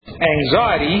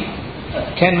anxiety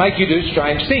can make you do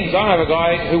strange things. I know of a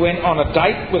guy who went on a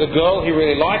date with a girl he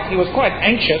really liked. He was quite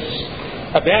anxious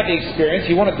about the experience.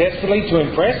 He wanted desperately to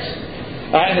impress,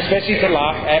 and especially to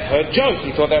laugh at her jokes.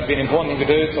 He thought that would be an important thing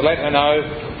to do, to let her know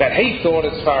that he thought,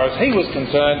 as far as he was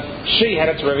concerned, she had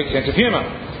a terrific sense of humour.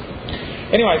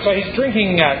 Anyway, so he's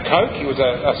drinking Coke. He was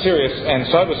a serious and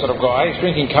sober sort of guy. He's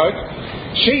drinking Coke.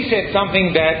 She said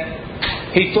something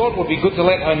that he thought would be good to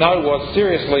let her know was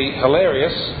seriously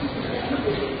hilarious,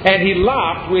 and he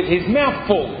laughed with his mouth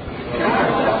full,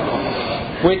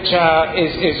 which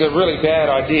is a really bad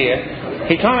idea.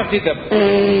 He kind of did the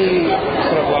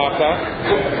sort of laughter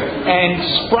and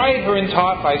sprayed her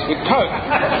entire face with Coke.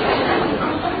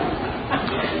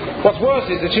 What's worse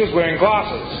is that she was wearing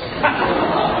glasses.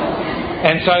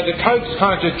 And so the Coke's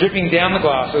kind of just dripping down the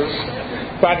glasses,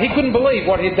 but he couldn't believe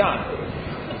what he'd done.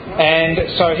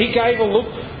 And so he gave a look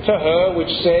to her which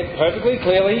said perfectly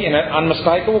clearly, in an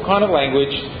unmistakable kind of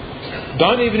language,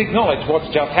 "Don't even acknowledge what's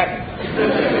just happened."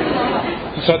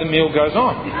 And so the meal goes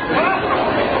on.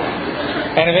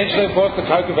 And eventually, of course, the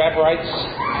Coke evaporates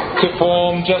to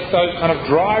form just those kind of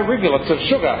dry rivulets of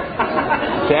sugar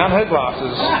down her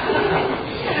glasses.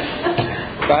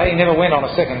 They never went on a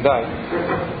second date.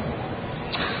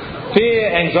 Fear,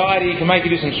 anxiety can make you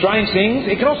do some strange things.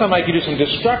 It can also make you do some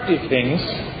destructive things.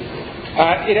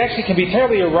 It actually can be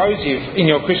terribly erosive in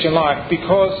your Christian life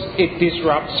because it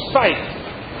disrupts faith.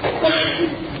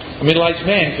 A middle-aged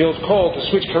man feels called to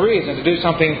switch careers and to do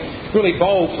something really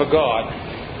bold for God.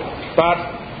 But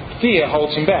fear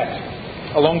holds him back.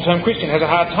 A long-term Christian has a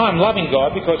hard time loving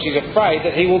God because she's afraid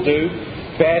that he will do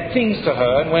bad things to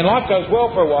her. And when life goes well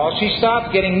for a while, she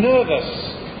starts getting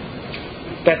nervous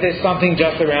that there's something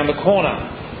just around the corner.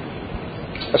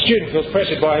 A student feels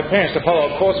pressured by her parents to follow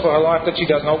a course for her life that she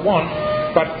does not want,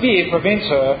 but fear prevents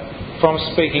her from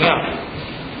speaking up.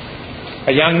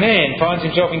 A young man finds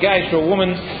himself engaged to a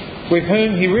woman with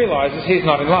whom he realises he's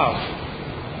not in love.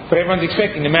 But everyone's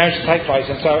expecting the marriage to take place,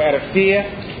 and so out of fear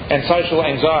and social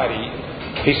anxiety,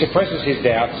 he suppresses his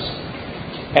doubts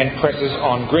and presses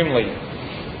on grimly.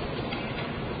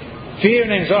 Fear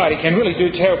and anxiety can really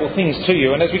do terrible things to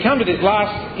you. And as we come to this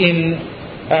last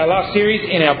series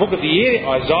in our book of the year,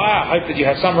 Isaiah, I hope that you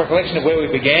have some recollection of where we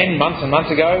began months and months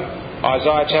ago,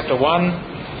 Isaiah chapter 1.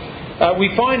 We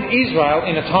find Israel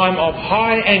in a time of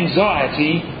high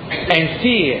anxiety and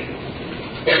fear.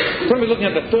 When we're looking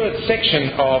at the third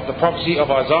section of the prophecy of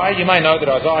Isaiah, you may know that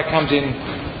Isaiah comes in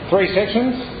 3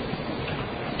 sections.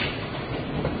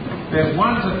 There's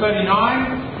 1 to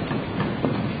 39,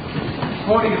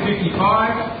 40 to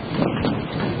 55,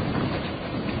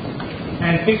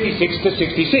 and 56 to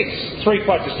 66. 3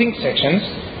 quite distinct sections.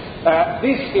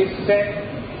 This is set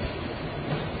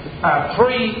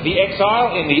pre the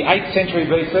exile in the 8th century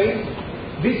BC.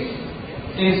 This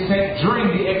is set during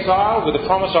the exile with the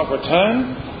promise of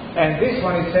return, and this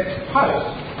one is set post,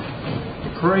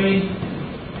 pre,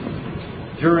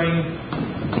 during,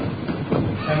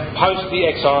 and post the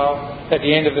exile at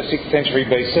the end of the 6th century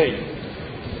BC.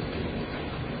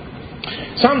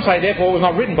 Some say, therefore, it was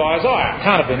not written by Isaiah. It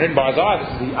can't have been written by Isaiah. This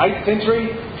is the 8th century,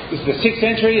 this is the 6th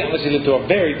century, unless he lived to a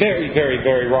very, very, very,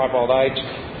 very ripe old age.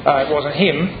 It wasn't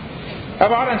him.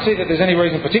 But I don't see that there's any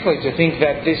reason particularly to think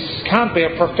that this can't be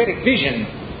a prophetic vision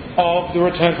of the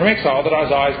return from exile that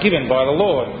Isaiah is given by the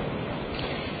Lord.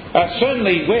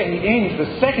 Certainly where he ends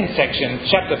the second section,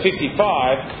 chapter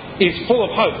 55, is full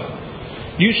of hope.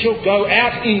 You shall go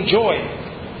out in joy.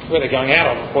 Where they're going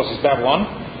out of course, is Babylon.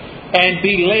 And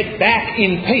be led back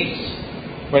in peace.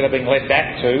 Where they're being led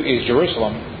back to is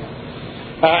Jerusalem.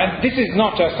 And this is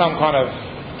not just some kind of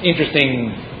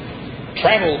interesting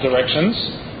travel directions.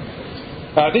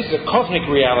 This is a cosmic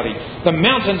reality. The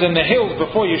mountains and the hills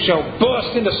before you shall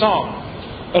burst into song,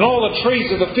 and all the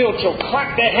trees of the field shall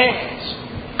clap their hands.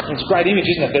 It's a great image,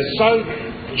 isn't it? They're so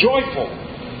joyful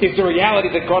if the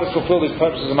reality that God has fulfilled His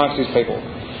purposes amongst His people.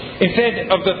 Instead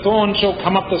of the thorn shall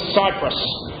come up the cypress,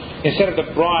 instead of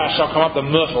the briar shall come up the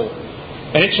myrtle,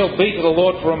 and it shall be to the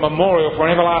Lord for a memorial, for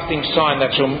an everlasting sign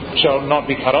that shall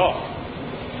not be cut off.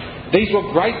 These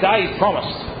were great days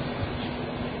promised.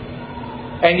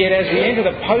 And yet as we enter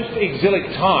the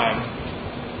post-exilic time,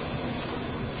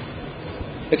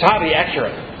 it's hardly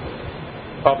accurate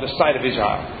of the state of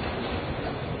Israel.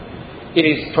 It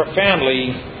is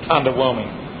profoundly underwhelming.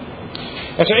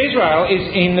 And so Israel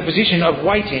is in the position of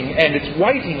waiting, and it's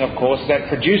waiting, of course, that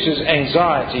produces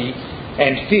anxiety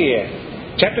and fear.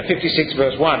 Chapter 56,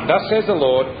 verse 1, "Thus says the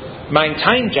Lord,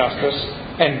 maintain justice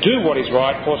and do what is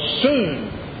right, for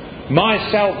soon my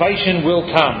salvation will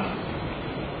come,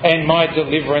 and my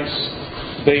deliverance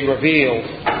be revealed."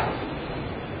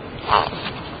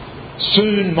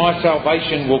 Soon my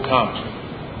salvation will come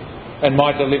and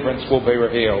my deliverance will be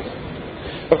revealed.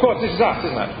 Of course, this is us,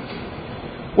 isn't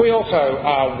it? We also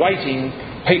are waiting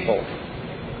people.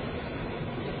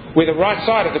 We're the right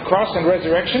side of the cross and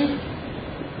resurrection,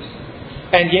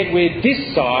 and yet we're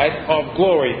this side of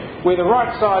glory. We're the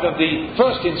right side of the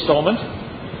first instalment,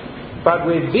 but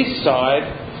we're this side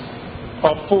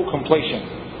of full completion.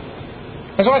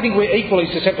 And so I think we're equally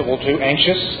susceptible to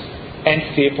anxious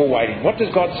and fearful waiting. What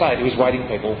does God say to his waiting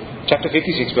people? Chapter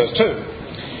 56, verse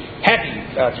 2. Happy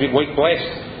to be weak,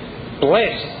 blessed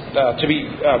to be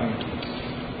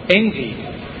envied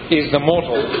is the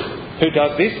mortal who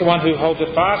does this, the one who holds it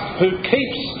fast, who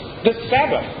keeps the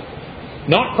Sabbath,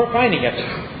 not profaning it,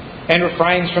 and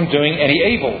refrains from doing any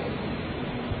evil.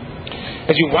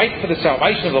 As you wait for the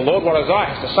salvation of the Lord, what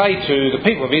Isaiah has to say to the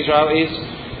people of Israel is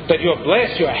that you're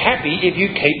blessed, you're happy if you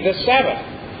keep the Sabbath.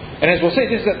 And as we'll see,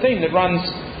 this is a theme that runs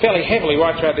fairly heavily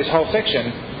right throughout this whole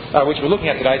section, which we're looking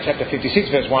at today, chapter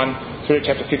 56, verse 1, through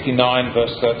chapter 59,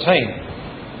 verse 13.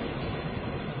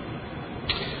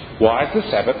 Why is the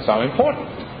Sabbath so important?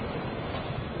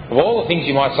 Of all the things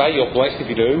you might say, you're blessed if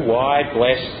you do, why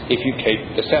blessed if you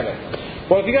keep the Sabbath?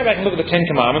 Well, if you go back and look at the Ten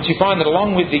Commandments, you find that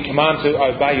along with the command to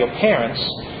obey your parents,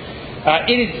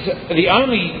 it is the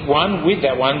only one with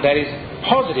that one that is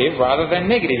positive rather than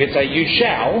negative. It's a you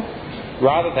shall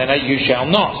rather than a you shall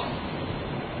not.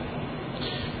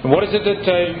 And what is it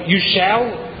that you shall?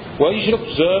 Well, you should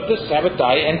observe the Sabbath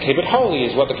day and keep it holy,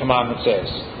 is what the commandment says.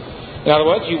 In other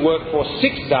words, you work for 6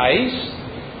 days,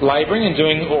 labouring and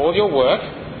doing all your work.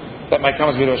 That may come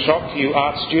as a bit of a shock to you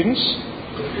art students.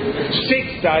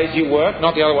 6 days you work,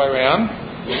 not the other way around.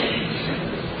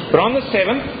 But on the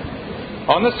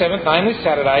seventh, namely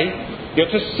Saturday, you're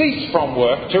to cease from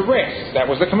work to rest. That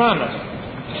was the commandment.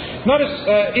 Notice,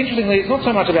 interestingly, it's not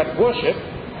so much about worship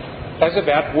as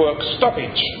about work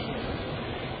stoppage.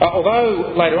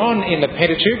 Although later on in the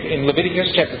Pentateuch, in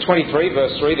Leviticus chapter 23,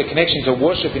 verse 3, the connection to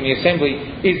worship in the assembly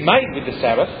is made with the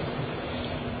Sabbath,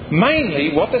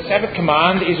 mainly what the Sabbath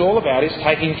command is all about is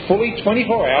taking fully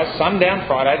 24 hours, sundown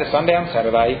Friday to sundown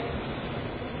Saturday,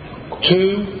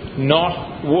 to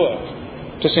not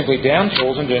work, to simply down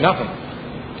tools and do nothing.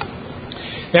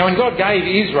 Now, when God gave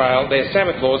Israel their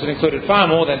Sabbath laws, it included far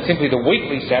more than simply the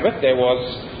weekly Sabbath. It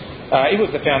was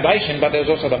the foundation, but there was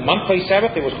also the monthly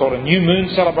Sabbath. It was called a new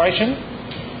moon celebration.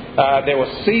 There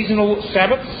were seasonal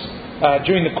Sabbaths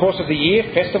during the course of the year,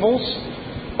 festivals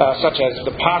such as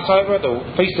the Passover, the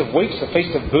Feast of Weeks, the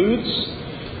Feast of Booths.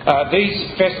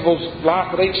 These festivals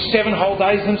lasted each 7 whole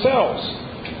days themselves,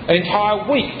 an entire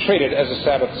week treated as a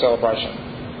Sabbath celebration.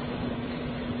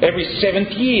 Every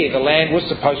 7th year the land was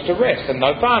supposed to rest and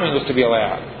no farming was to be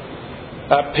allowed.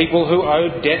 People who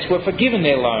owed debts were forgiven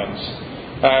their loans,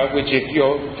 which if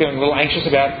you're feeling a little anxious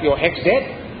about your HECS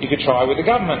debt, you could try with the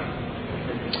government.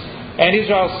 And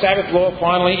Israel's Sabbath law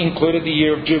finally included the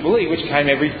year of Jubilee, which came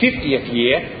every 50th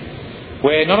year,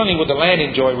 where not only would the land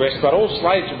enjoy rest, but all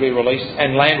slaves would be released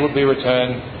and land would be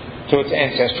returned to its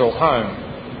ancestral home.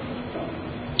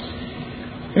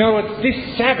 In other words, this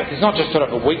Sabbath is not just sort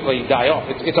of a weekly day off.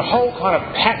 It's a whole kind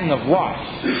of pattern of life,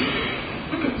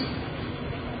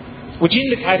 which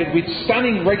indicated with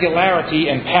stunning regularity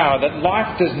and power that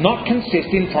life does not consist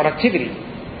in productivity,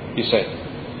 you see.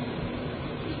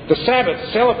 The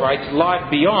Sabbath celebrates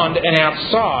life beyond and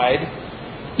outside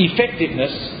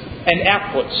effectiveness and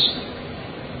outputs.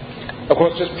 Of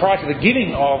course, just prior to the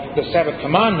giving of the Sabbath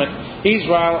commandment,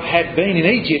 Israel had been in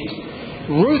Egypt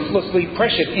ruthlessly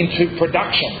pressured into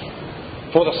production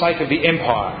for the sake of the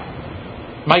empire,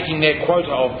 making their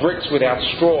quota of bricks without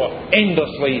straw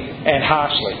endlessly and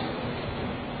harshly.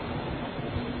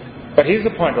 But here's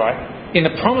the point, right? In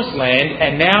the promised land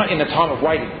and now in the time of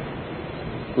waiting,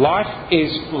 life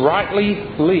is rightly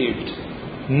lived,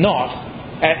 not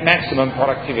at maximum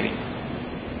productivity.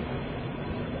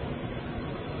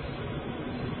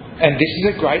 And this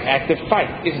is a great act of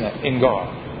faith, isn't it, in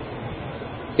God?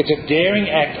 It's a daring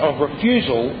act of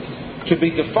refusal to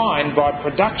be defined by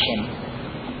production,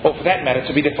 or for that matter,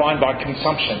 to be defined by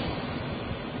consumption.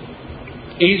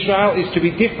 Israel is to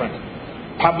be different,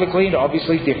 publicly and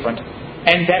obviously different,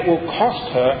 and that will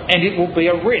cost her, and it will be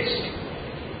a risk.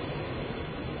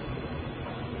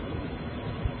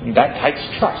 And that takes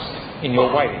trust in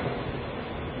your waiting.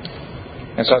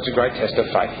 And so it's a great test of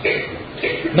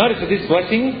faith. Notice that this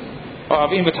blessing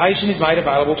of invitation is made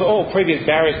available to all. Previous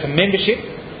barriers to membership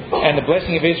and the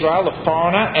blessing of Israel, the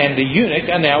foreigner and the eunuch,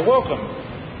 are now welcome.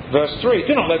 Verse 3,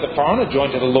 do not let the foreigner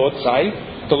join to the Lord say,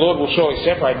 the Lord will surely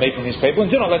separate me from his people. And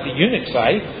do not let the eunuch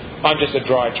say, I'm just a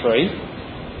dry tree.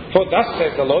 For thus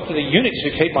says the Lord, to the eunuchs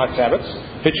who keep my Sabbaths,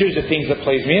 who choose the things that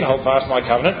please me and hold fast my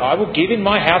covenant, I will give in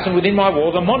my house and within my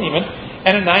walls a monument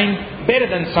and a name better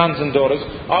than sons and daughters.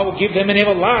 I will give them an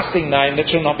everlasting name that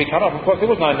shall not be cut off. Of course, there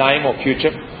was no name or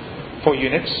future for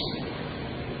eunuchs.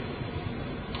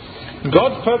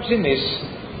 God's purpose in this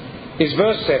is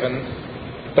verse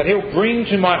 7, that he'll bring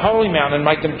to my holy mountain and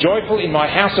make them joyful in my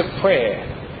house of prayer.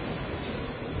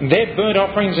 Their burnt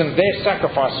offerings and their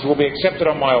sacrifices will be accepted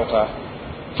on my altar.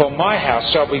 For my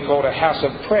house shall be called a house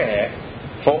of prayer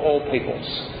for all peoples.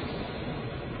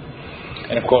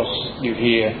 And of course, you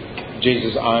hear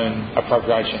Jesus' own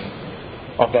appropriation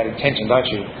of that intention, don't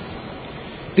you?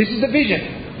 This is the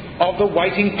vision of the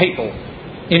waiting people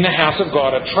in the house of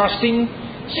God, a trusting,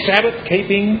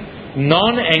 Sabbath-keeping,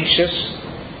 non-anxious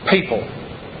people,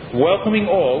 welcoming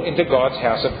all into God's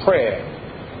house of prayer.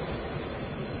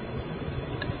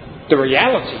 The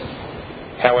reality,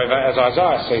 however, as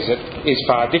Isaiah sees it, is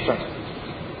far different.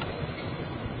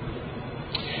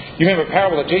 You remember a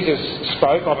parable that Jesus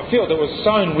spoke of a field that was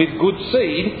sown with good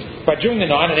seed, but during the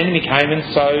night an enemy came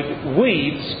and sowed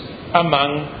weeds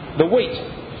among the wheat.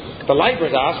 The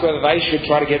labourers asked whether they should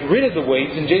try to get rid of the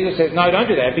weeds, and Jesus says, no, don't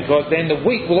do that, because then the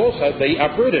wheat will also be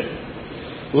uprooted.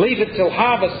 Leave it till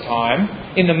harvest time.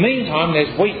 In the meantime,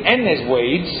 there's wheat and there's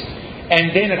weeds,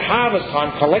 and then at harvest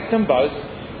time, collect them both,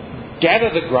 gather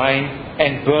the grain,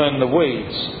 and burn the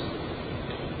weeds.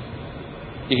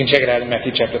 You can check it out in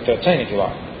Matthew chapter 13 if you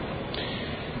like.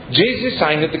 Jesus is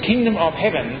saying that the kingdom of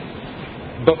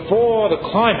heaven, before the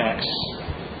climax,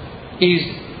 is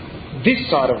this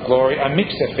side of glory, a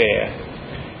mixed affair.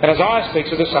 And Isaiah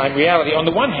speaks of the same reality. On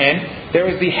the one hand, there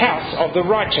is the house of the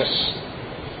righteous,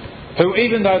 who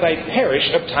even though they perish,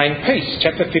 obtain peace.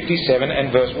 Chapter 57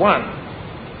 and verse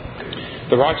 1.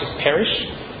 The righteous perish.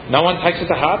 No one takes it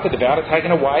to heart. The devout are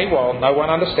taken away while no one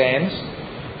understands.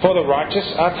 For the righteous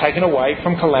are taken away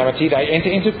from calamity. They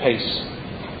enter into peace.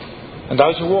 And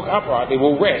those who walk uprightly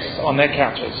will rest on their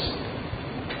couches.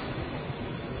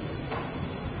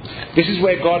 This is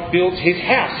where God builds his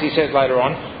house, he says later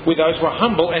on, with those who are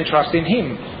humble and trust in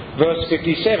him. Verse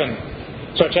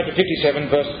 57. So chapter 57,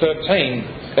 verse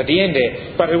 13, at the end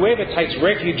there. But whoever takes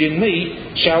refuge in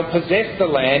me shall possess the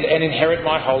land and inherit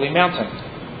my holy mountain.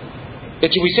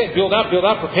 It should be said, build up,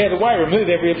 prepare the way, remove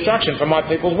every obstruction from my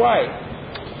people's way.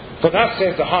 For thus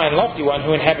says the high and lofty one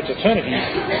who inhabits eternity,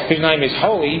 whose name is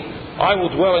holy, I will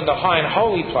dwell in the high and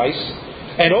holy place,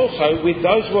 and also with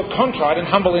those who are contrite and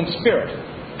humble in spirit,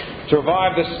 to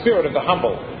revive the spirit of the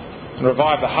humble and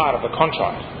revive the heart of the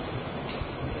contrite.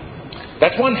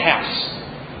 That's one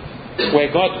house where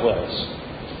God dwells.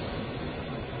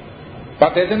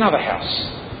 But there's another house.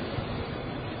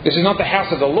 This is not the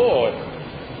house of the Lord.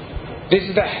 This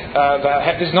is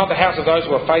not the house of those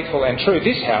who are faithful and true.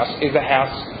 This house is the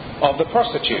house of the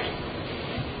prostitute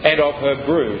and of her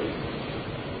brood.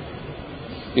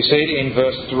 You see it in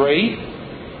verse 3.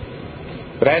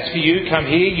 But as for you, come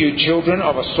here, you children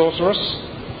of a sorceress,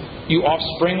 you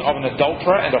offspring of an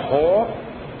adulterer and a whore.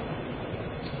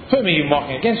 Whom are you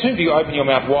mocking? Against whom do you open your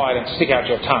mouth wide and stick out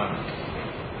your tongue?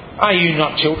 Are you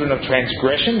not children of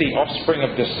transgression, the offspring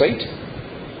of deceit?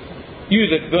 You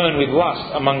that burn with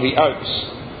lust among the oaks,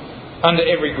 under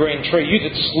every green tree, you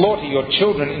that slaughter your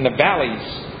children in the valleys,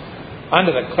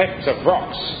 under the clefts of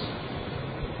rocks.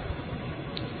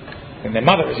 And their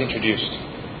mother is introduced.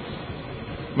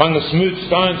 Among the smooth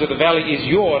stones of the valley is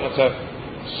your, and it's a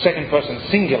second person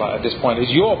singular at this point, is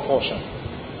your portion.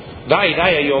 They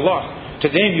are your lot. To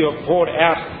them you have poured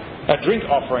out a drink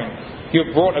offering. You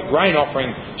have brought a grain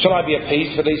offering. Shall I be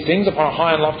appeased for these things? Upon a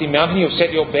high and lofty mountain you have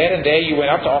set your bed, and there you went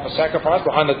up to offer sacrifice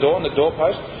behind the door and the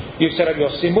doorpost. You've set up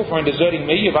your symbol, for in deserting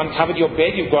me you've uncovered your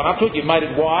bed, you've gone up to it, you've made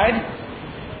it wide.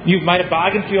 You've made a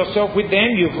bargain for yourself with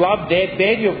them. You've loved their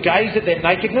bed. You've gazed at their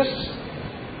nakedness.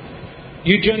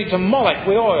 You journeyed to Moloch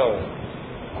with oil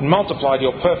and multiplied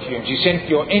your perfumes. You sent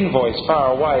your envoys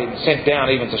far away and sent down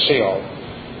even to Sheol.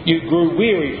 You grew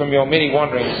weary from your many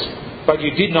wanderings, but you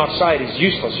did not say it is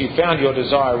useless. You found your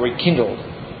desire rekindled,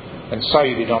 and so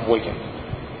you did not weaken.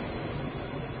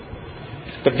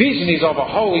 The vision is of a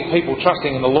holy people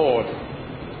trusting in the Lord.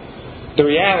 The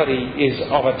reality is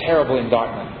of a terrible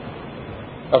indictment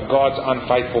of God's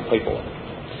unfaithful people.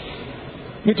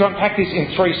 We need to unpack this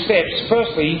in 3 steps.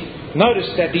 Firstly, notice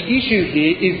that the issue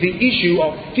here is the issue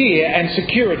of fear and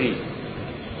security.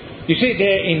 You see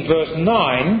there in verse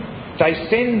 9, they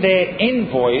send their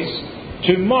envoys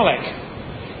to Moloch.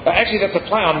 Actually, that's a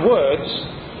play on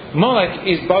words. Moloch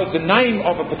is both the name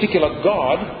of a particular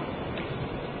god,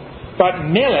 but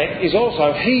Melech is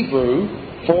also Hebrew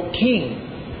for king.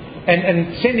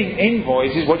 And sending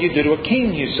envoys is what you do to a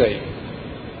king, you see.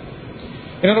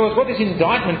 In other words, what this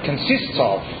indictment consists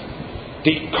of,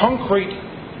 the concrete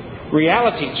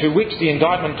reality to which the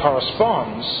indictment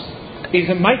corresponds, is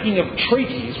the making of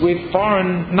treaties with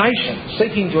foreign nations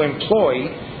seeking to employ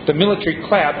the military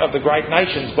clout of the great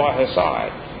nations by her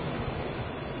side.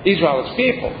 Israel is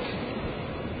fearful,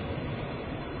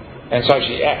 and so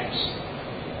she acts.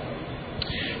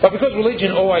 But because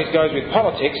religion always goes with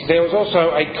politics, there was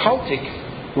also a cultic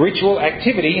ritual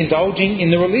activity indulging in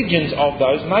the religions of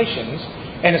those nations,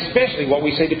 and especially what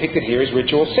we see depicted here is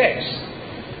ritual sex.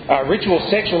 Ritual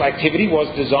sexual activity was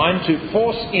designed to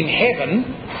force in heaven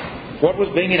what was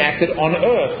being enacted on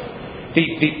earth.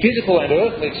 The physical and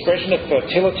earthly expression of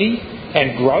fertility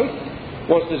and growth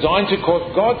was designed to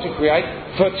cause God to create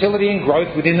fertility and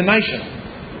growth within the nation.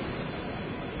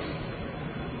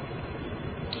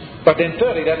 But then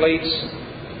thirdly, that leads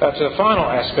to the final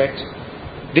aspect.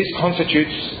 This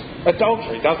constitutes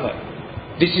adultery, doesn't it?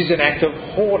 This is an act of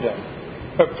whoredom,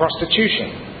 of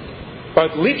prostitution.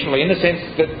 Both literally in the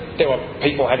sense that there were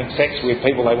people having sex with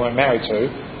people they weren't married to,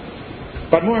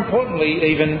 but more importantly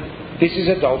even, this is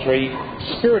adultery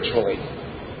spiritually.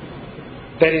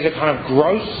 That is a kind of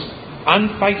gross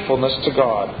unfaithfulness to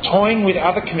God, toying with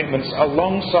other commitments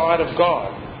alongside of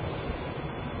God,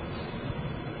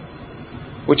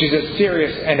 which is as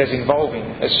serious and as involving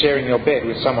as sharing your bed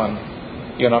with someone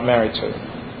you're not married to.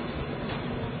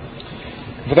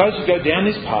 For those who go down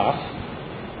this path,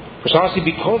 precisely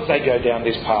because they go down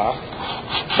this path,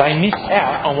 they miss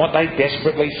out on what they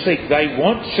desperately seek. They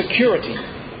want security.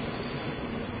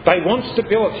 They want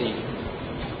stability.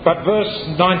 But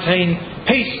verse 19,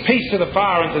 peace to the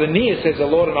far and to the near, says the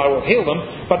Lord, and I will heal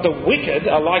them. But the wicked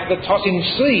are like the tossing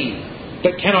sea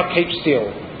that cannot keep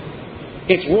still.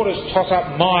 Its waters toss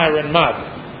up mire and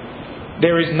mud.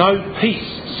 There is no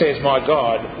peace, says my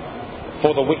God,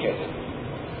 for the wicked.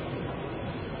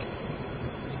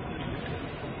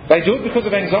 They do it because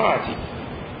of anxiety.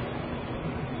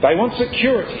 They want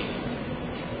security.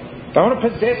 They want to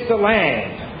possess the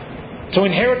land, to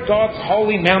inherit God's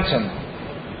holy mountain,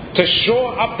 to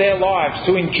shore up their lives,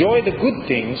 to enjoy the good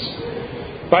things.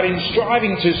 But in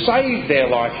striving to save their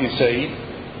life, you see,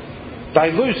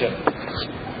 they lose it.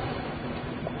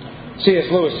 C.S.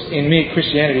 Lewis in Mere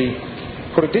Christianity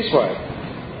put it this way: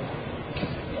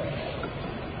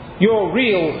 your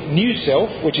real new self,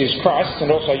 which is Christ's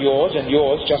and also yours and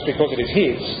yours just because it is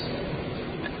His,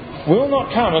 will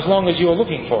not come as long as you are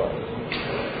looking for it.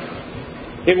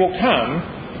 It will come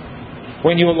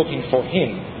when you are looking for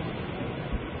Him.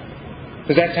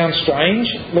 Does that sound strange?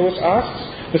 Lewis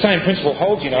asks. The same principle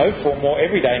holds, for more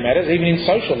everyday matters. Even in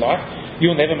social life,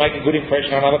 you'll never make a good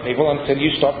impression on other people until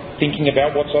you stop thinking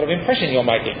about what sort of impression you're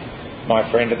making. My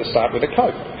friend at the start with a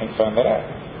Coke, and found that out.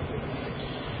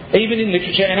 Even in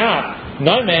literature and art,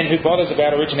 no man who bothers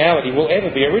about originality will ever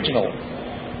be original.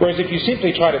 Whereas if you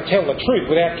simply try to tell the truth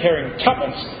without caring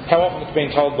tuppence how often it's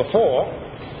been told before,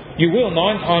 you will 9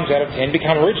 times out of 10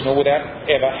 become original without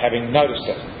ever having noticed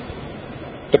it.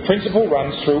 The principle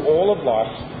runs through all of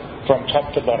life from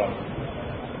top to bottom.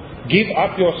 Give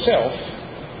up yourself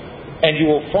and you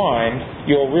will find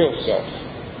your real self.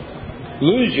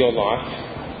 Lose your life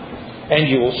and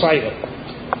you will save it.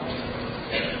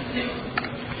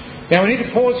 Now we need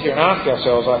to pause here and ask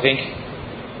ourselves, I think,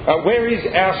 where is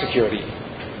our security?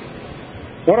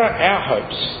 What are our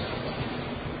hopes?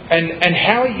 And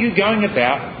how are you going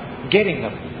about getting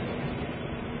them?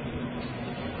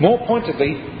 More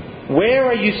pointedly, where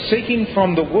are you seeking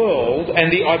from the world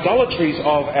and the idolatries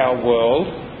of our world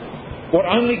what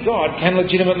only God can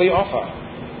legitimately offer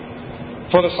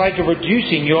for the sake of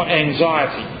reducing your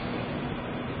anxiety?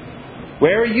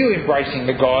 Where are you embracing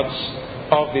the gods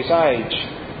of this age?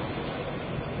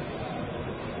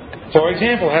 For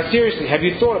example, how seriously have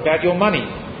you thought about your money?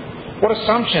 What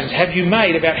assumptions have you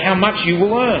made about how much you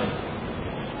will earn,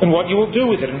 and what you will do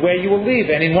with it, and where you will live,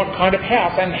 and in what kind of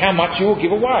house, and how much you will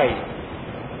give away?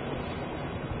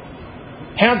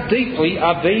 How deeply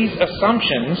are these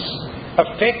assumptions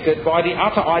affected by the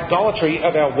utter idolatry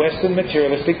of our Western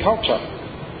materialistic culture?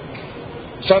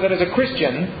 So that as a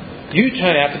Christian, you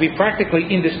turn out to be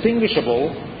practically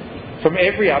indistinguishable from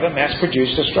every other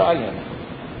mass-produced Australian.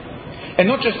 And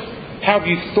not just how have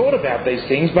you thought about these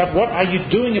things, but what are you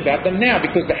doing about them now?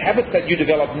 Because the habits that you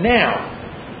develop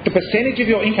now, the percentage of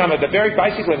your income at the very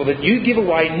basic level that you give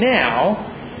away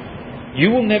now,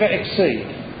 you will never exceed.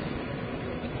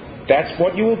 That's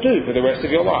what you will do for the rest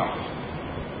of your life.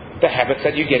 The habits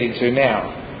that you get into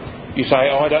now. You say,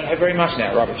 I don't have very much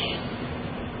now. Rubbish.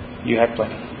 You have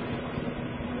plenty.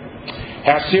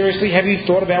 How seriously have you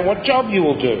thought about what job you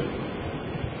will do?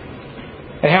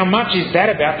 And how much is that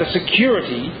about the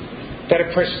security that a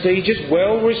prestigious,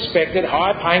 well-respected,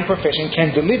 high-paying profession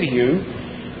can deliver you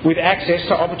with access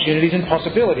to opportunities and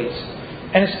possibilities,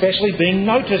 and especially being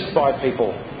noticed by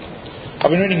people. I've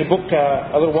been reading a book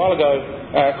a little while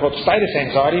ago called Status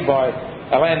Anxiety by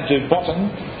Alain de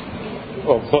Botton,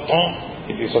 or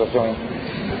Botton, if you're sort of feeling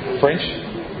French.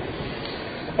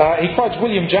 He quotes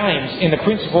William James in The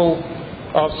Principle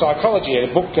of Psychology,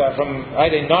 a book from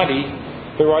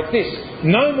 1890, who writes this: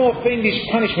 "No more fiendish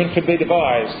punishment could be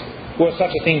devised, were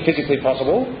such a thing physically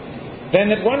possible, than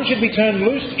that one should be turned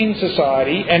loose in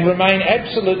society and remain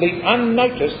absolutely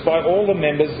unnoticed by all the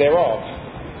members thereof.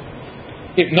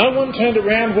 If no one turned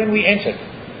around when we entered,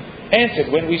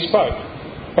 answered when we spoke,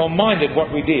 or minded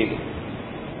what we did,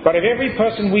 but if every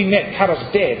person we met cut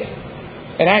us dead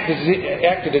and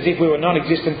acted as if we were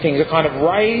non-existent things, a kind of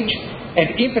rage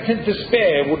and impotent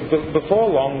despair would before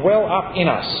long well up in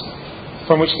us,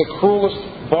 from which the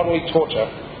cruellest bodily torture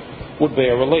would be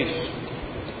a relief."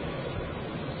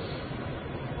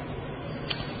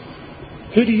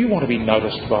 Who do you want to be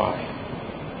noticed by?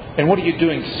 And what are you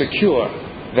doing to secure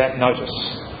that notice?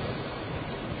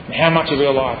 And how much of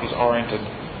your life is oriented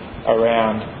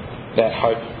around that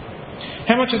hope?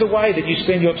 How much of the way that you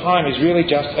spend your time is really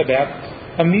just about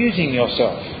amusing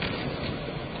yourself?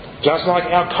 Just like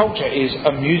our culture is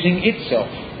amusing itself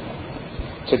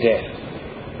to death.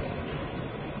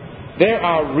 There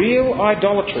are real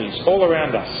idolatries all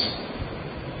around us.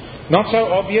 Not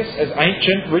so obvious as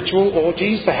ancient ritual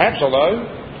orgies, perhaps, although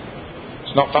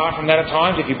it's not far from that at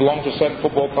times if you belong to certain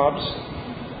football clubs.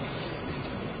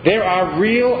 There are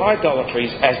real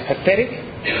idolatries as pathetic,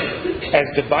 as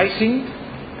debasing,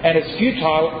 and as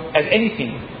futile as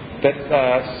anything that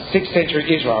 6th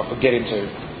century Israel could get into.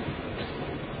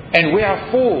 And we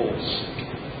are fools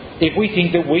if we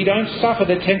think that we don't suffer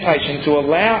the temptation to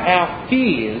allow our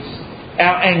fears,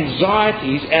 our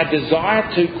anxieties, our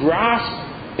desire to grasp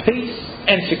peace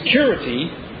and security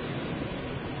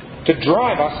to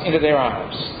drive us into their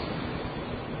arms,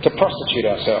 to prostitute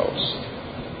ourselves.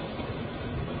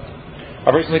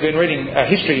 I've recently been reading a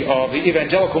history of the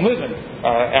evangelical movement,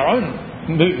 our own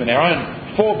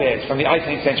forebears from the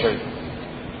 18th century.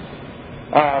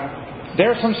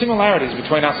 There are some similarities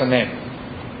between us and them,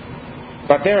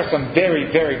 but there are some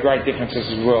very, very great differences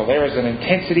as well. There is an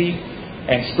intensity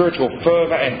and spiritual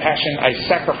fervour and passion, a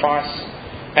sacrifice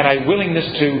and a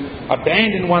willingness to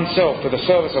abandon oneself to the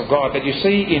service of God that you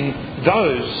see in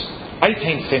those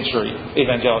 18th century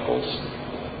evangelicals,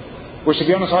 which, to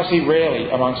be honest, I see rarely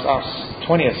amongst us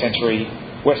 20th century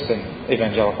Western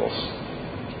evangelicals.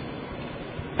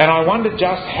 And I wonder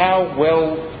just how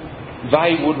well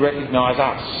they would recognise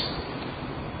us.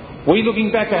 We,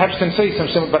 looking back, perhaps can see some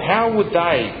similar, but how would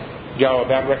they go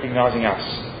about recognising us?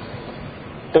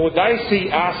 Or would they see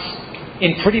us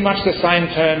in pretty much the same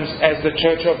terms as the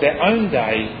church of their own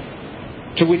day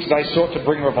to which they sought to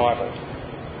bring revival?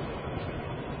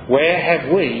 Where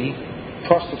have we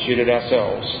prostituted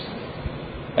ourselves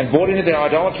and bought into the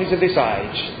idolatries of this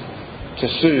age to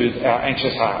soothe our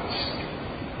anxious hearts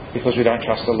because we don't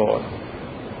trust the Lord?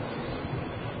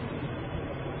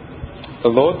 The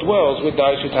Lord dwells with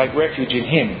those who take refuge in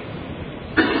Him.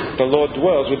 The Lord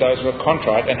dwells with those who are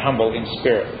contrite and humble in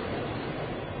spirit.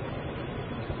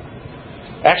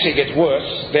 Actually, it gets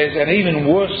worse. There's an even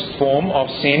worse form of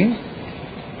sin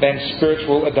than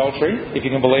spiritual adultery, if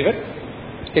you can believe it.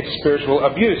 It's spiritual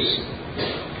abuse.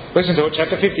 Listen to it,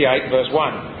 chapter 58, verse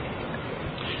 1.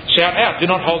 "Shout out, do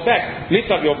not hold back.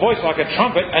 Lift up your voice like a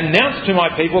trumpet. Announce to my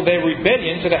people their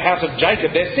rebellion, to the house of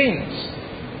Jacob their sins.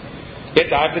 Yet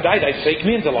day after day they seek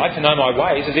me and delight to know my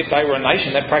ways, as if they were a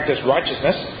nation that practised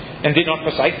righteousness and did not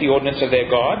forsake the ordinance of their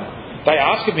God. They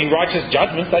ask of me righteous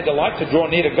judgments. They delight to draw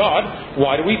near to God.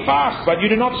 Why do we fast, but you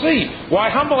do not see? Why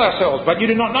humble ourselves, but you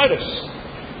do not notice?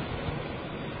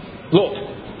 Look,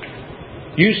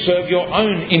 you serve your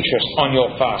own interest on your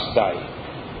fast day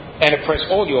and oppress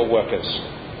all your workers.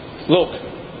 Look,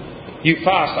 you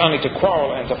fast only to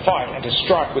quarrel and to fight and to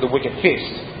strike with a wicked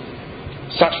fist.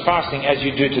 Such fasting as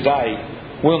you do today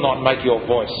will not make your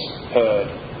voice heard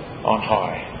on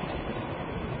high."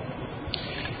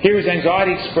 Here is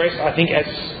anxiety expressed, I think, as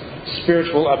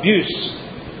spiritual abuse,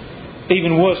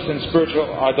 even worse than spiritual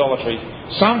idolatry.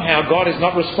 Somehow God is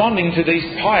not responding to these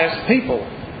pious people.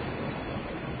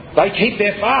 They keep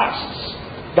their fasts.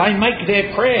 They make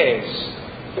their prayers.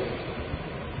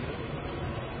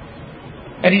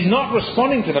 And He's not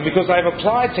responding to them because they've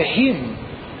applied to Him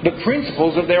the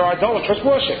principles of their idolatrous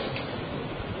worship.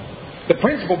 The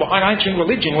principle behind ancient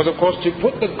religion was, of course, to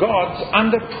put the gods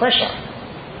under pressure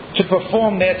to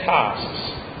perform their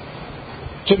tasks,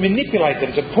 to manipulate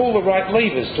them, to pull the right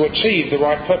levers, to achieve the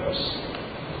right purpose.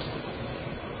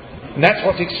 And that's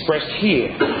what's expressed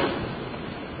here.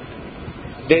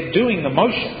 They're doing the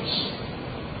motions,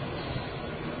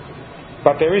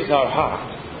 but there is no heart.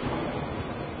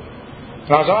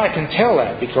 And Isaiah can tell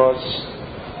that because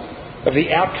of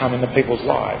the outcome in the people's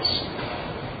lives.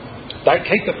 They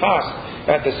keep the fast,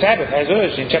 the Sabbath as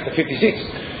urged in chapter 56.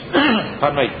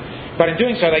 Pardon me. But in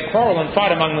doing so they quarrel and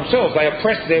fight among themselves. They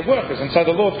oppress their workers. And so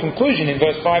the Lord's conclusion in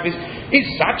verse 5 is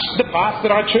such the fast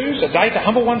that I choose, a day to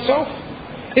humble oneself?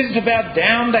 Is it to bow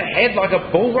down the head like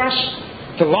a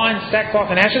bulrush, to lie in sackcloth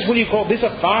and ashes? Will you call this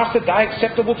a fast, a day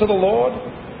acceptable to the Lord?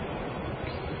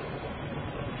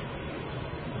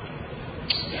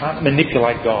 You can't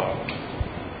manipulate God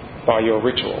by your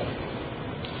ritual.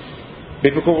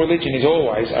 Biblical religion is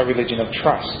always a religion of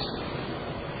trust.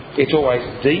 It's always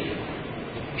deep,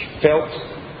 felt,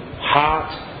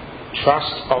 heart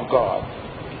trust of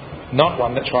God, not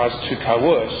one that tries to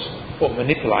coerce or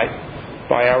manipulate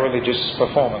by our religious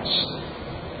performance.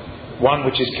 One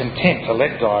which is content to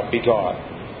let God be God,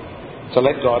 to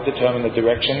let God determine the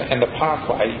direction and the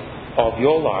pathway of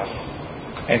your life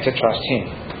and to trust Him.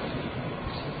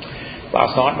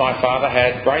 Last night my father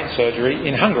had brain surgery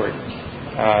in Hungary.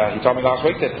 He told me last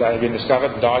week that he had been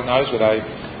discovered and diagnosed with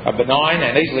a benign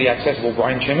and easily accessible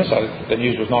brain tumour, so the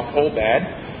news was not all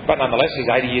bad. But nonetheless,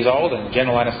 he's 80 years old and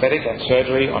general anaesthetic and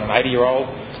surgery on an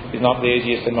 80-year-old is not the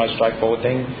easiest and most straightforward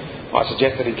thing. I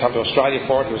suggested he'd come to Australia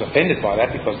for it. He was offended by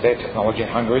that because their technology in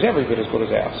Hungary is every bit as good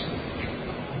as ours.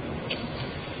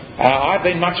 I've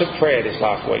been much at prayer this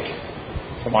last week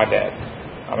for my dad.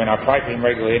 I mean, I pray for him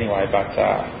regularly anyway, but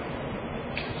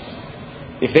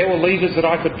if there were levers that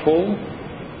I could pull,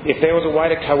 if there was a way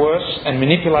to coerce and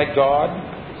manipulate God,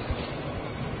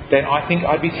 then I think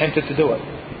I'd be tempted to do it.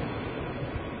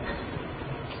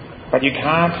 But you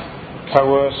can't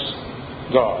coerce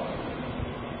God.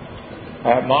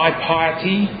 My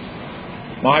piety,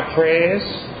 my prayers,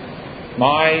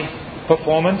 my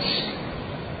performance,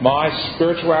 my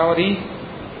spirituality,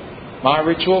 my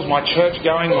rituals, my church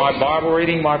going, my Bible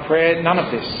reading, my prayer, none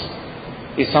of this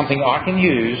is something I can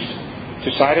use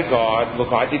to say to God,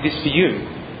 look, I did this for you.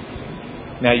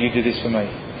 Now you do this for me.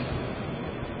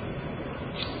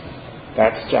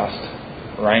 That's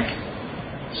just rank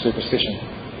superstition.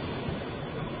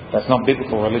 That's not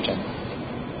biblical religion.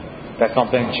 That's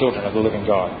not being children of the living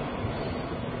God.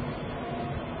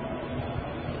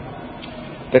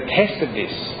 The test of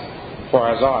this for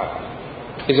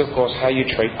Isaiah is, of course, how you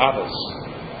treat others.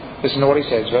 Listen to what he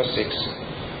says, verse 6.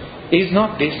 Is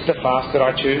not this the fast that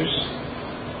I choose?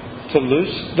 To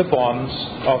loose the bonds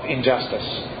of injustice,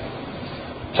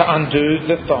 to undo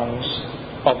the thongs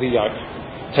of the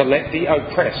yoke, to let the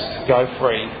oppressed go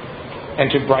free, and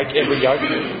to break every yoke?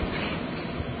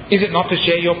 Is it not to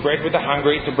share your bread with the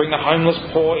hungry, to bring the homeless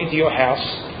poor into your house?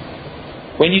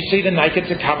 When you see the naked,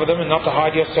 to cover them, and not to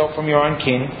hide yourself from your own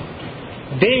kin?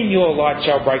 Then your light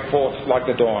shall break forth like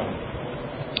the dawn,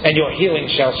 and your healing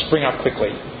shall spring up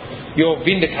quickly. Your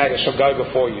vindicator shall go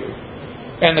before you,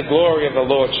 and the glory of the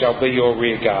Lord shall be your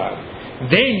rear guard.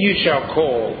 Then you shall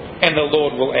call, and the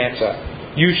Lord will answer.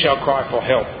 You shall cry for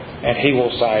help, and He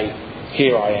will say,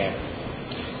 here I am.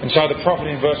 And so the prophet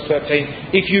in verse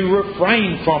 13, if you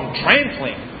refrain from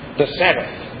trampling the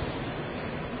Sabbath,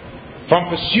 from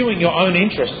pursuing your own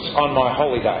interests on my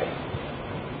holy day,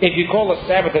 if you call the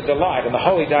Sabbath a delight and the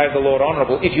holy day of the Lord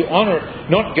honourable, if you honour it,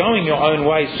 not going your own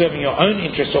way, serving your own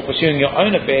interests or pursuing your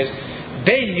own affairs,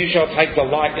 then you shall take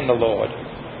delight in the Lord,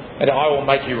 and I will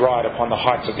make you ride upon the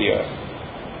heights of the earth.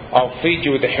 I'll feed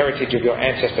you with the heritage of your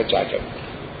ancestor Jacob,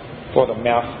 for the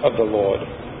mouth of the Lord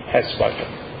has spoken.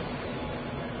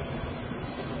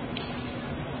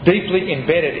 Deeply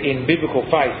embedded in biblical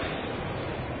faith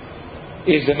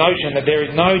is the notion that there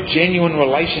is no genuine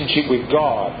relationship with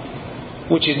God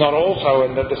which is not also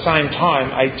and at the same time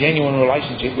a genuine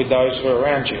relationship with those who are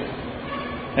around you,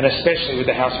 and especially with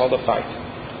the household of faith.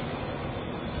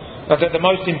 But that the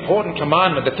most important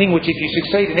commandment, the thing which if you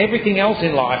succeed in everything else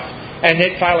in life and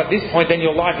yet fail at this point, then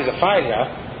your life is a failure,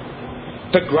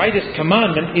 the greatest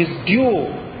commandment is dual,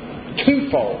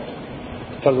 twofold.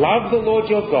 To love the Lord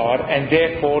your God and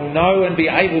therefore know and be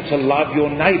able to love your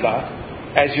neighbour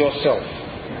as yourself.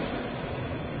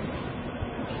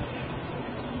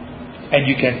 And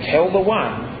you can tell the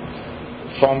one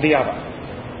from the other.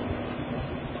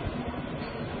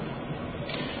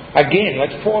 Again,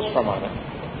 let's pause for a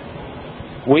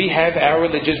moment. We have our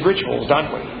religious rituals,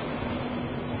 don't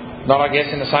we? Not, I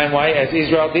guess, in the same way as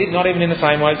Israel did, not even in the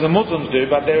same way as the Muslims do,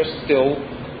 but there are still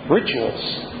rituals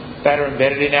that are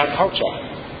embedded in our culture.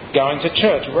 Going to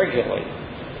church regularly.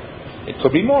 It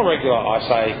could be more regular, I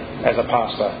say, as a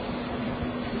pastor,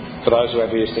 for those who have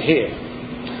ears to hear.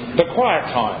 The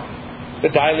quiet time the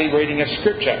daily reading of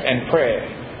Scripture and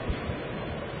prayer.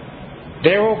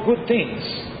 They're all good things.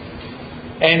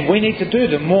 And we need to do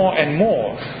them more and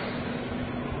more.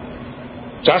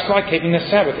 Just like keeping the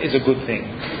Sabbath is a good thing.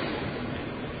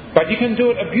 But you can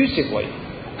do it abusively,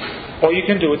 or you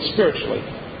can do it spiritually.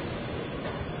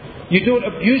 You do it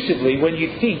abusively when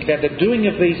you think that the doing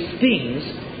of these things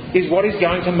is what is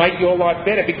going to make your life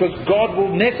better, because God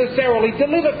will necessarily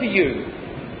deliver for you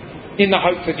in the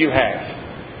hopes that you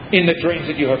have, in the dreams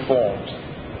that you have formed.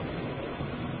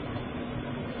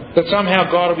 That somehow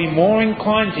God will be more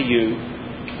inclined to you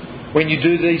when you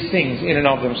do these things in and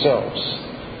of themselves.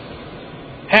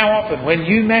 How often, when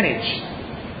you manage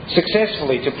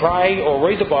successfully to pray or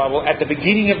read the Bible at the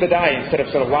beginning of the day instead of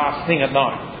sort of last thing at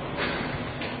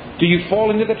night, do you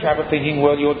fall into the trap of thinking,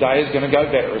 well, your day is going to go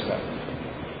better, is that?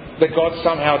 That God's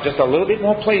somehow just a little bit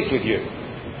more pleased with you,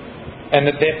 and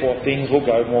that therefore things will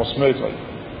go more smoothly.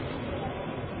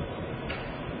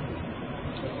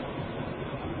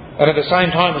 And at the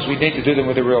same time as we need to do them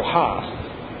with a real heart,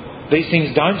 these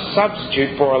things don't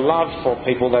substitute for a love for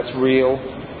people that's real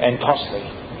and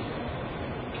costly.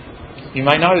 You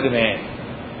may know the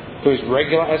man who is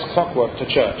regular as clockwork to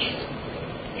church,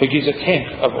 who gives a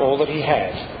tenth of all that he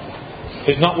has,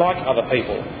 who's not like other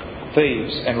people,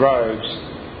 thieves and rogues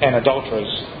and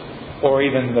adulterers, or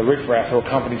even the riffraff who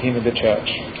accompanied him in the church.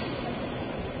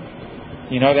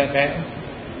 You know that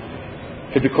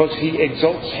man? Who, because he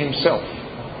exalts himself,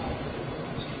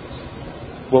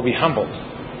 will be humbled.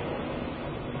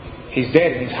 He's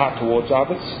dead in his heart towards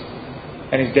others,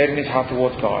 and he's dead in his heart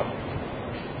towards God.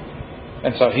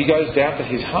 And so he goes down to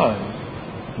his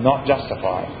home not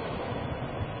justified.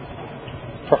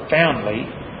 Profoundly,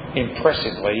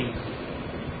 impressively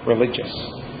religious.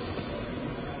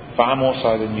 Far more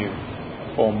so than you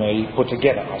or me put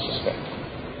together, I suspect.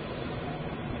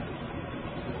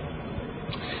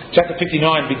 Chapter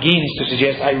 59 begins to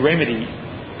suggest a remedy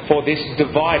for this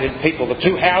divided people. The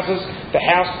two houses, the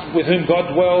house with whom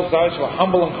God dwells, those who are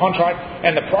humble and contrite,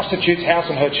 and the prostitute's house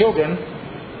and her children,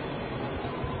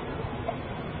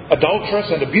 adulterous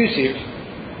and abusive.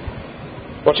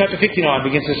 Well, chapter 59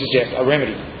 begins to suggest a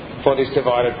remedy for this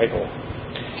divided people.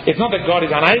 It's not that God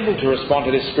is unable to respond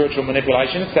to this spiritual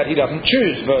manipulation, it's that he doesn't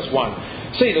choose, verse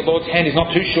 1. See, the Lord's hand is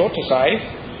not too short to save,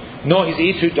 nor his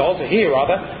ear too dull to hear,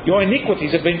 rather. Your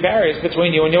iniquities have been barriers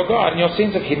between you and your God, and your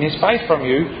sins have hidden his face from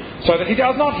you, so that he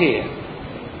does not hear.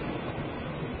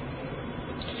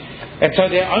 And so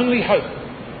their only hope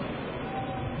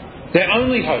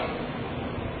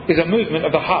is a movement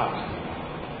of the heart,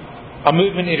 a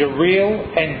movement into real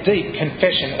and deep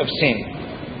confession of sin.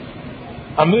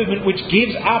 A movement which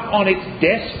gives up on its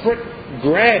desperate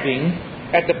grabbing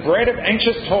at the bread of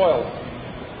anxious toil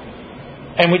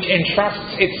and which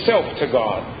entrusts itself to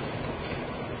God.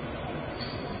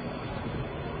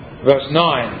 Verse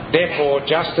 9, therefore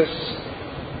justice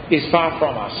is far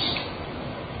from us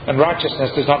and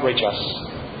righteousness does not reach us.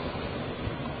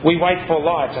 We wait for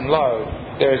light and lo,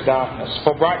 there is darkness.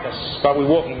 For brightness, but we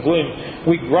walk in gloom.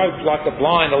 We grope like the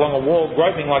blind along a wall,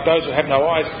 groping like those who have no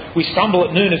eyes. We stumble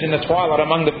at noon as in the twilight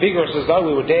among the vigorous as though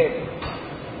we were dead.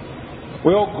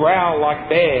 We all growl like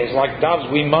bears, like doves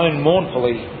we moan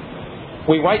mournfully.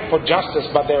 We wait for justice,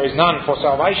 but there is none, for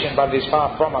salvation, but it is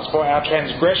far from us. For our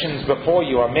transgressions before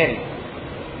you are many,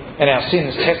 and our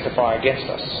sins testify against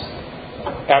us.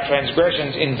 Our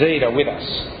transgressions indeed are with us,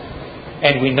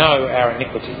 and we know our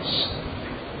iniquities.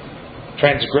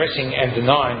 Transgressing and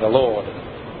denying the Lord,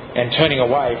 and turning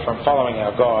away from following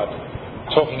our God,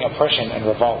 talking oppression and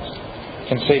revolt,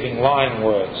 conceiving lying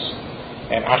words,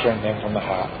 and uttering them from the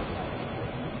heart.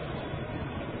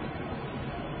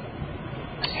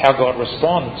 How God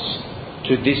responds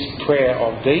to this prayer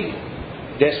of deep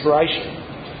desperation,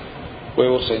 we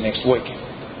will see next week.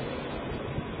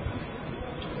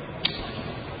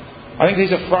 I think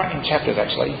these are frightening chapters,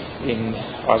 actually, in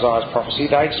Isaiah's prophecy.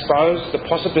 They expose the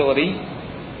possibility,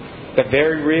 the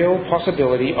very real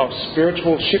possibility of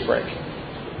spiritual shipwreck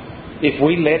if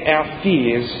we let our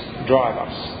fears drive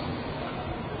us.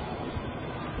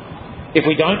 If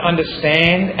we don't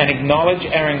understand and acknowledge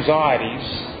our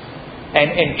anxieties and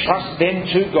entrust them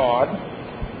to God,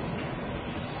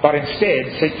 but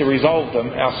instead seek to resolve them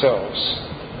ourselves.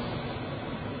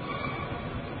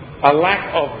 A lack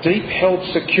of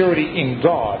deep-held security in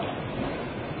God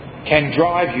can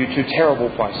drive you to terrible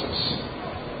places,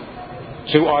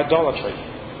 to idolatry,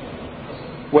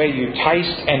 where you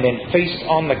taste and then feast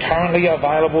on the currently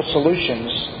available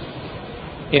solutions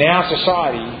in our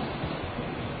society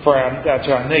to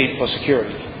our need for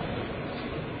security,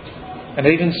 and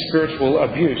even spiritual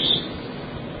abuse,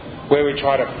 where we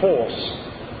try to force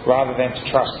rather than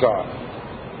to trust God.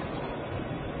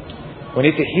 We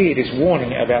need to hear this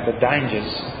warning about the dangers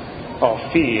of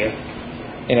fear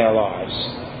in our lives.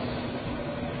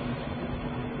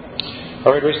 I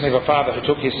read recently of a father who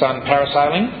took his son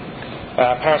parasailing.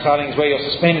 Parasailing is where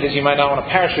you're suspended, as you may know, on a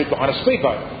parachute behind a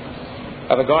speedboat.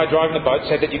 The guy driving the boat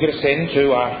said that you could ascend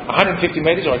to 150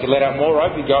 metres, or you could let out more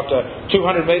rope. You go up to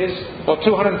 200 metres or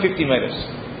 250 metres.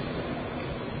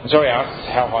 And so he asks,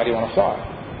 how high do you want to fly?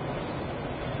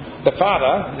 The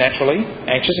father, naturally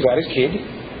anxious about his kid,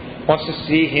 wants to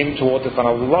steer him towards the kind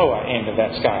of lower end of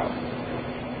that scale.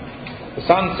 The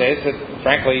son says that,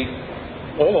 frankly,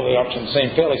 all of the options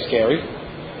seem fairly scary,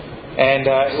 and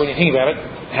when you think about it,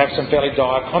 have some fairly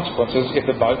dire consequences if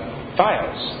the boat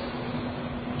fails.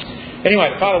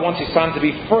 Anyway, the father wants his son to be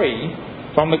free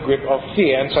from the grip of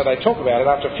fear, and so they talk about it.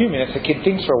 After a few minutes, the kid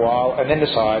thinks for a while and then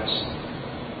decides,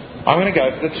 I'm going to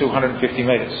go for the 250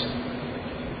 metres.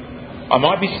 I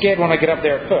might be scared when I get up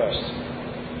there at first,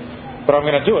 but I'm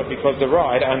going to do it because the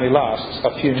ride only lasts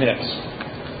a few minutes.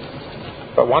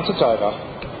 But once it's over,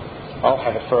 I'll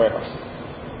have it forever.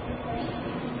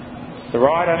 The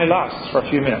ride only lasts for a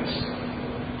few minutes,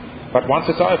 but once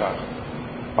it's over,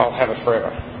 I'll have it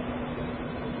forever.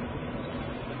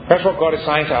 Perhaps what God is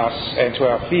saying to us and to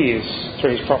our fears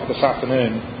through His prophet this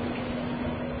afternoon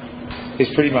is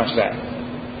pretty much that.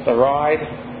 The ride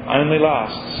only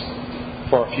lasts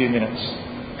for a few minutes.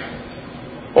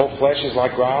 All flesh is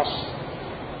like grass.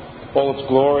 All its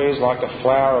glory is like a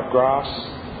flower of grass.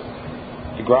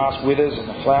 The grass withers and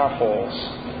the flower falls.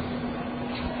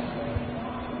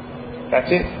 That's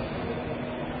it.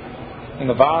 In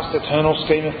the vast eternal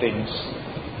scheme of things,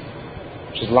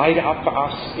 which is laid up for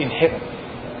us in heaven,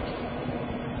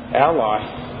 our life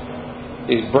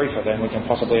is briefer than we can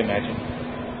possibly imagine.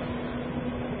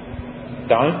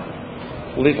 Don't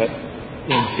live it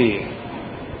in fear.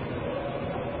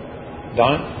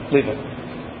 Don't live it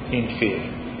in fear.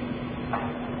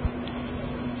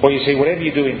 For you see, whatever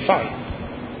you do in faith,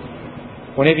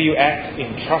 whenever you act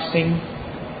in trusting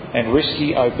and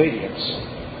risky obedience,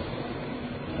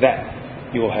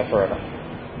 that you will have forever.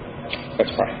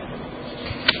 Let's pray.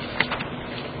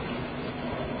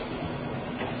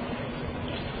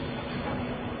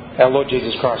 Our Lord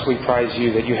Jesus Christ, we praise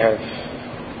you that you have,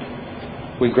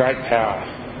 with great power,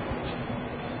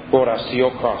 brought us to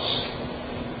your cross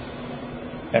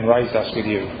and raised us with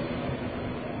you.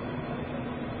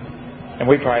 And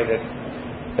we pray that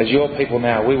as your people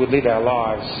now, we would live our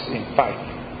lives in faith,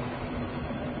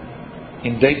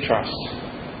 in deep trust.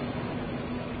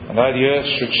 And though the earth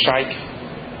should shake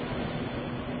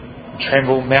and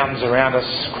tremble, mountains around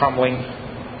us crumbling,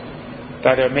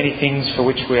 though there are many things about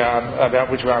which we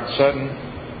are uncertain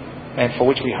and for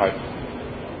which we hope,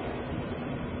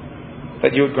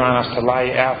 that you would grant us to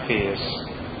lay our fears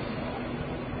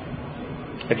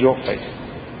at your feet,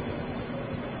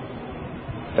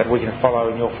 that we can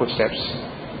follow in your footsteps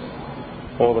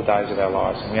all the days of our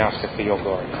lives. And we ask it for your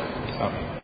glory. Amen.